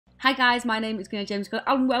Hi guys, my name is Gemzicle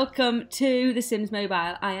and welcome to The Sims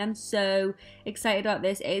Mobile. I am so excited about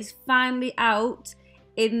this. It is finally out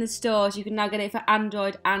in the stores. You can now get it for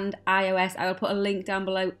Android and iOS. I will put a link down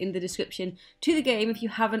below in the description to the game if you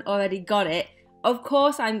haven't already got it. Of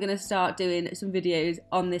course, I'm going to start doing some videos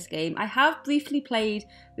on this game. I have briefly played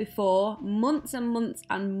before, months and months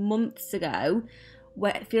and months ago,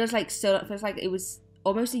 where it feels like it was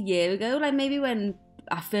almost a year ago, like maybe when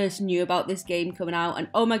I first knew about this game coming out, and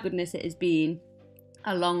oh my goodness, it has been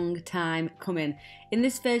a long time coming. In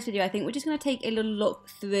this first video, I think we're just going to take a little look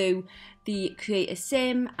through the Create a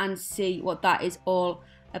Sim and see what that is all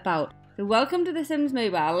about. So welcome to The Sims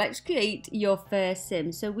Mobile. Let's create your first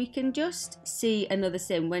sim. So we can just see another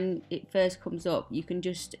sim when it first comes up. You can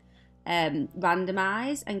just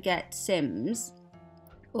randomize and get sims.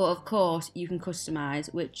 Or of course you can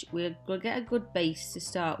customize, which we'll get a good base to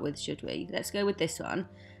start with, should we? Let's go with this one,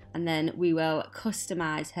 and then we will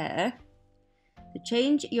customize her. So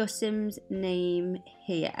change your sim's name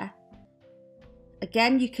here.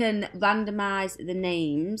 Again, you can randomize the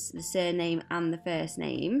names, the surname and the first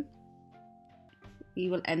name. We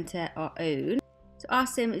will enter our own. So our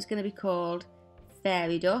sim is going to be called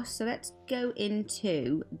Fairy Dust. So let's go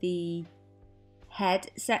into the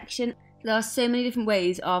head section. There are so many different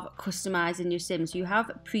ways of customizing your sims. You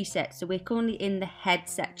have presets, so we're currently in the head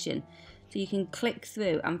section. So you can click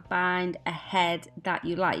through and find a head that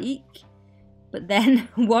you like. But then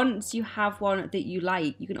once you have one that you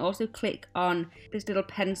like, you can also click on this little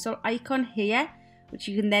pencil icon here, which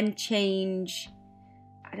you can then change.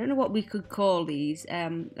 I don't know what we could call these,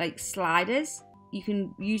 like sliders. You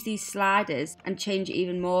can use these sliders and change it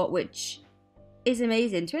even more, which is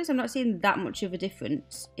amazing. To be honest, I'm not seeing that much of a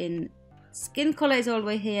difference in skin colour. Is all the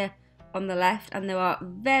way here on the left, and there are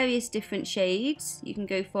various different shades you can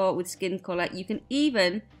go for with skin colour. You can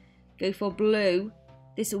even go for blue,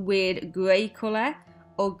 this weird grey colour,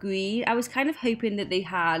 or green. I was kind of hoping that they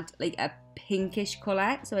had like a pinkish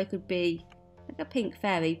colour, so I could be like a pink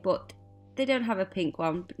fairy, but they don't have a pink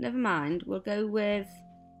one, but never mind. We'll go with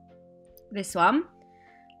this one.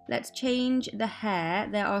 Let's change the hair.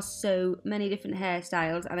 There are so many different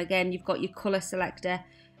hairstyles, and again, you've got your colour selector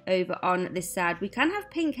over on this side. We can have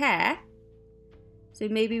pink hair, so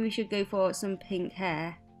maybe we should go for some pink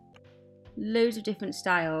hair. Loads of different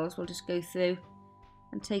styles. We'll just go through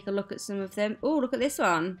and take a look at some of them. Oh, look at this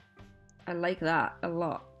one. I like that a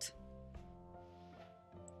lot.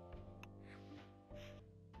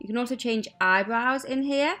 You can also change eyebrows in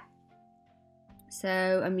here.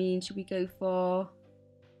 So, I mean, should we go for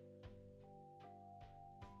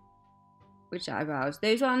which eyebrows?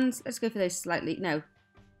 Those ones? Let's go for those slightly. No.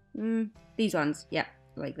 These ones, yeah,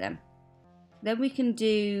 like them. Then we can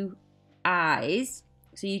do eyes.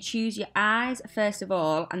 So you choose your eyes first of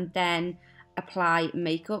all, and then apply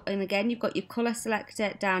makeup. And again, you've got your colour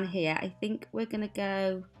selector down here. I think we're gonna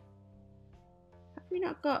go. Have we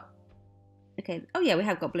not got? Okay. Oh yeah, we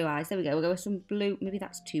have got blue eyes. There we go. We'll go with some blue. Maybe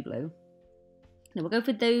that's too blue. No, we'll go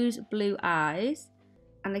for those blue eyes.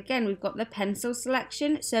 And again, we've got the pencil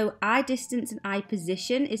selection. So eye distance and eye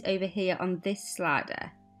position is over here on this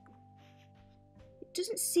slider.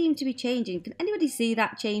 Doesn't seem to be changing. Can anybody see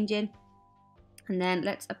that changing? And then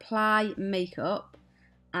let's apply makeup,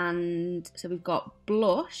 and so we've got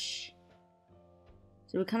blush.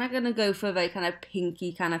 So we're kind of going to go for a very kind of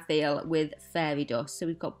pinky kind of feel with Fairy Dust. So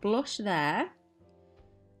we've got blush there,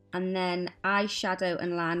 and then eyeshadow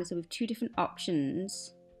and liner. So we have two different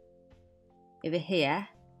options over here.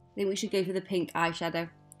 I think we should go for the pink eyeshadow.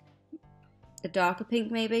 The darker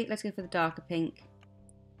pink maybe. Let's go for the darker pink.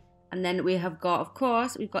 And then we have got, of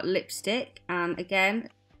course, we've got lipstick, and again,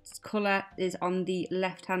 its colour is on the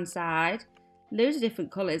left-hand side. Loads of different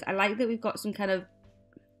colours. I like that we've got some kind of,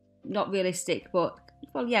 not realistic, but,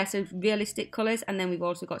 well, yeah, so realistic colours, and then we've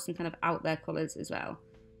also got some kind of out there colours as well.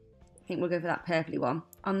 I think we'll go for that purpley one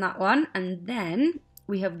on that one. And then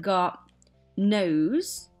we have got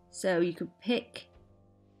nose. So you could pick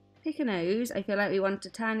a nose. I feel like we want a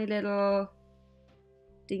tiny little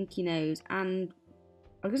dinky nose, and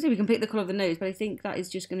I was going to say we can pick the colour of the nose, but I think that is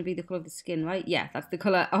just going to be the colour of the skin, right? Yeah, that's the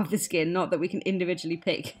colour of the skin, not that we can individually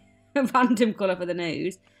pick a random colour for the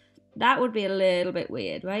nose. That would be a little bit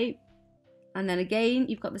weird, right? And then again,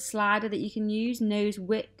 you've got the slider that you can use, nose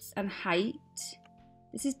width and height.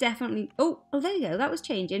 This is definitely, oh, there you go, that was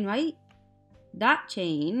changing, right? That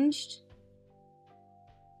changed.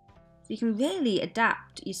 So you can really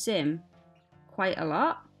adapt your sim quite a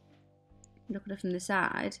lot. Look at it from the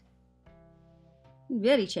side.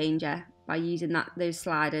 Really change her by using those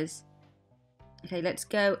sliders. Okay, let's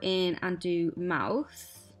go in and do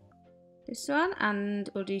mouth. this one, and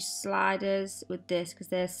we'll do sliders with this because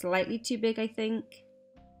they're slightly too big, I think.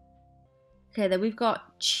 Okay, then we've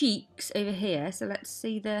got cheeks over here, so let's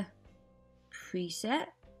see the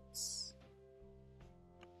presets.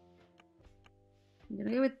 I'm going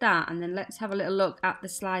to go with that, and then let's have a little look at the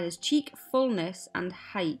sliders. Cheek fullness and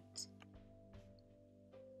height.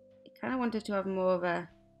 I kind of wanted to have more of a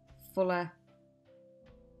fuller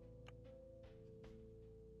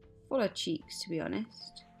cheeks, to be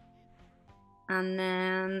honest. And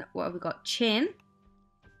then what have we got? Chin.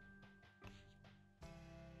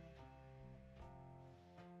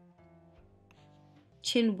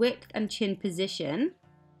 Chin width and chin position.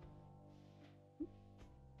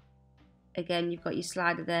 Again, you've got your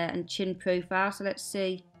slider there, and chin profile. So let's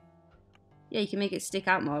see. Yeah, you can make it stick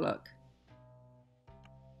out more, look.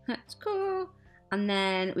 That's cool. And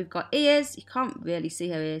then we've got ears. You can't really see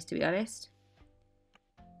her ears, to be honest.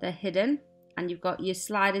 They're hidden. And you've got your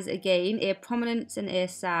sliders again, ear prominence and ear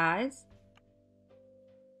size.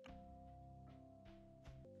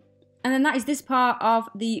 And then that is this part of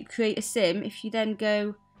the Create a Sim. If you then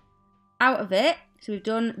go out of it, so we've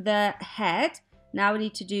done the head, now we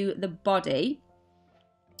need to do the body.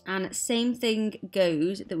 And same thing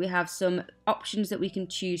goes, that we have some options that we can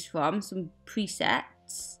choose from, some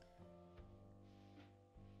presets.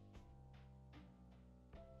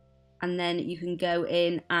 And then you can go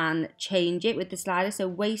in and change it with the slider. So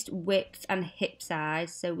waist width and hip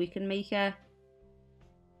size. So we can make her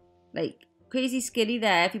like crazy skinny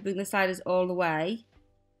there if you bring the sliders all the way.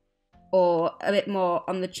 Or a bit more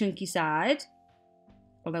on the chunky side.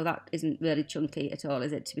 Although that isn't really chunky at all,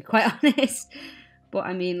 is it, to be quite honest? But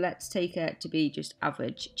I mean, let's take her to be just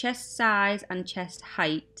average. Chest size and chest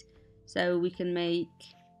height. So we can make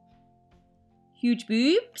huge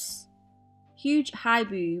boobs. Huge high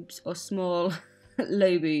boobs or small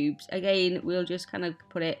low boobs. Again, we'll just kind of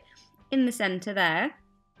put it in the centre there.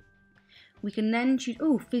 We can then choose,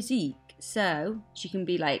 oh, physique. So she can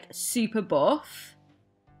be like super buff,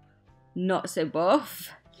 not so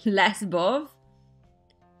buff, less buff.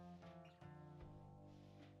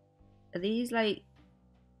 Are these like,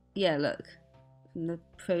 yeah, look, from the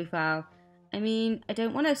profile. I mean, I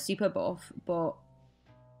don't want a super buff, but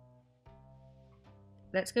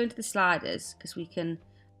let's go into the sliders because we can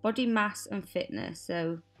body mass and fitness.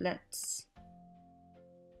 So let's,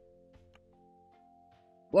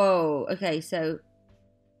 whoa, okay, so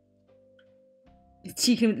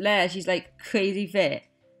she can, there, she's like crazy fit.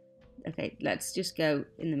 Okay, let's just go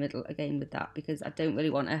in the middle again with that because I don't really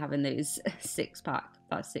want her having those that six pack.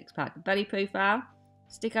 Belly profile,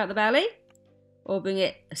 stick out the belly or bring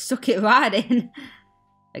it, suck it right in.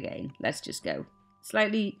 Again, let's just go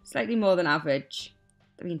slightly more than average.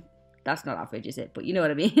 I mean, that's not average, is it? But you know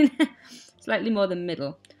what I mean. Slightly more than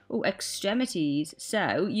middle. Oh, extremities.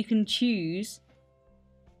 So you can choose,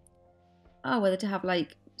 oh, whether to have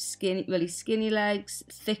like skinny, really skinny legs,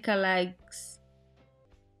 thicker legs.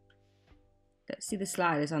 Let's see the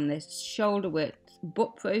sliders on this. Shoulder width,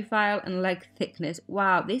 butt profile, and leg thickness.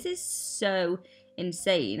 Wow, this is so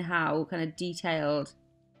insane how kind of detailed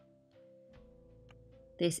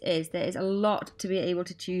this is. There is a lot to be able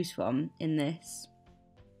to choose from in this.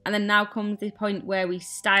 And then now comes the point where we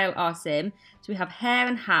style our sim. So we have hair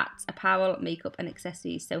and hats, apparel, makeup and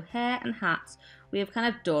accessories. So hair and hats, we have kind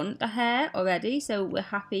of done the hair already, so we're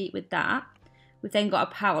happy with that. We've then got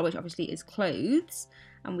apparel, which obviously is clothes.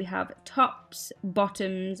 And we have tops,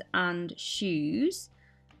 bottoms and shoes.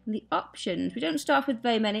 And the options, we don't start off with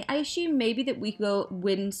very many. I assume maybe that we will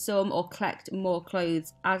win some or collect more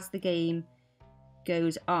clothes as the game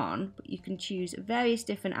goes on, but you can choose various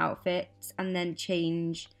different outfits and then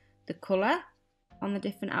change the colour on the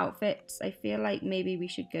different outfits. I feel like maybe we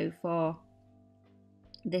should go for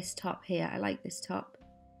this top here. I like this top.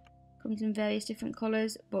 Comes in various different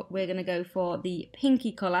colours, but we're going to go for the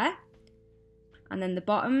pinky colour. And then the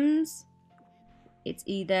bottoms, it's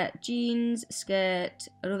either jeans, skirt,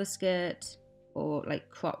 another skirt, or like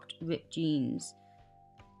cropped ripped jeans.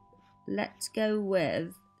 Let's go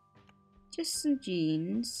with just some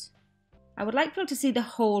jeans. I would like people to see the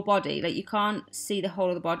whole body. Like, you can't see the whole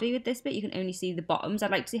of the body with this bit. You can only see the bottoms.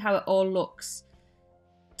 I'd like to see how it all looks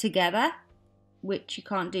together, which you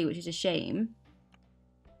can't do, which is a shame.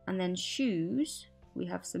 And then shoes. We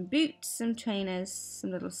have some boots, some trainers,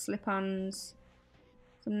 some little slip-ons,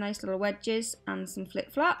 some nice little wedges, and some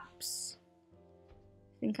flip-flops.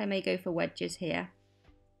 I think I may go for wedges here.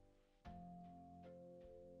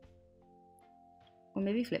 Or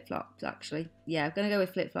maybe flip-flops, actually. Yeah, I'm going to go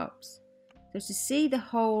with flip-flops. So to see the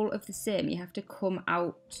whole of the sim, you have to come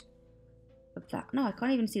out of that. No, I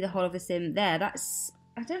can't even see the whole of the sim there. That's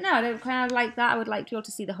I don't know, I don't kind of like that. I would like to be able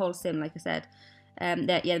to see the whole sim, like I said.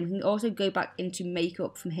 Yeah, we can also go back into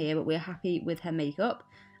makeup from here, but we're happy with her makeup.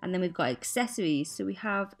 And then we've got accessories. So we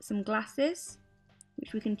have some glasses,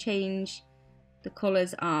 which we can change the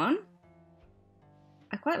colours on.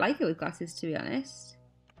 I quite like it with glasses, to be honest.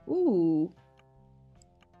 Ooh.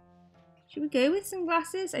 Should we go with some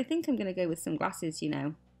glasses? I think I'm going to go with some glasses, you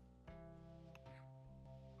know.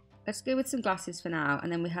 Let's go with some glasses for now.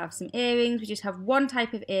 And then we have some earrings. We just have one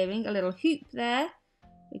type of earring, a little hoop there.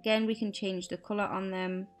 Again, we can change the colour on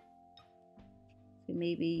them. So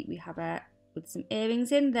maybe we have her with some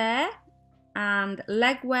earrings in there. And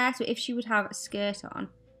leg wear. So if she would have a skirt on,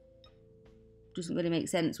 doesn't really make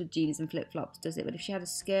sense with jeans and flip-flops, does it? But if she had a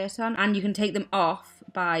skirt on, and you can take them off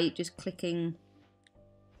by just clicking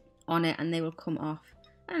on it and they will come off.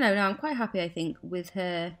 I don't know, no, I'm quite happy, I think, with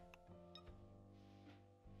her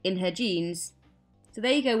in her jeans. So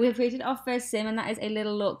there you go, we've created our first sim, and that is a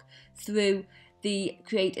little look through the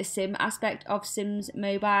create a sim aspect of Sims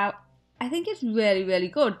Mobile. I think it's really, really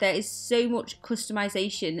good. There is so much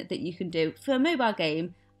customization that you can do. For a mobile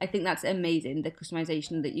game, I think that's amazing, the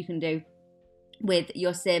customization that you can do with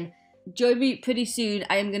your sim. Join me pretty soon.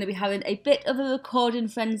 I am going to be having a bit of a recording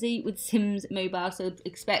frenzy with Sims Mobile, so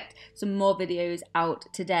expect some more videos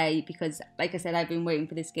out today because, like I said, I've been waiting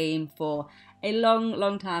for this game for a long,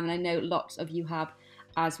 long time, and I know lots of you have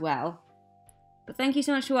as well. But thank you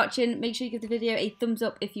so much for watching. Make sure you give the video a thumbs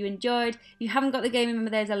up if you enjoyed. If you haven't got the game, remember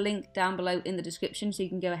there's a link down below in the description so you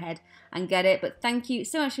can go ahead and get it. But thank you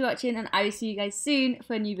so much for watching, and I will see you guys soon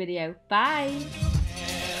for a new video. Bye!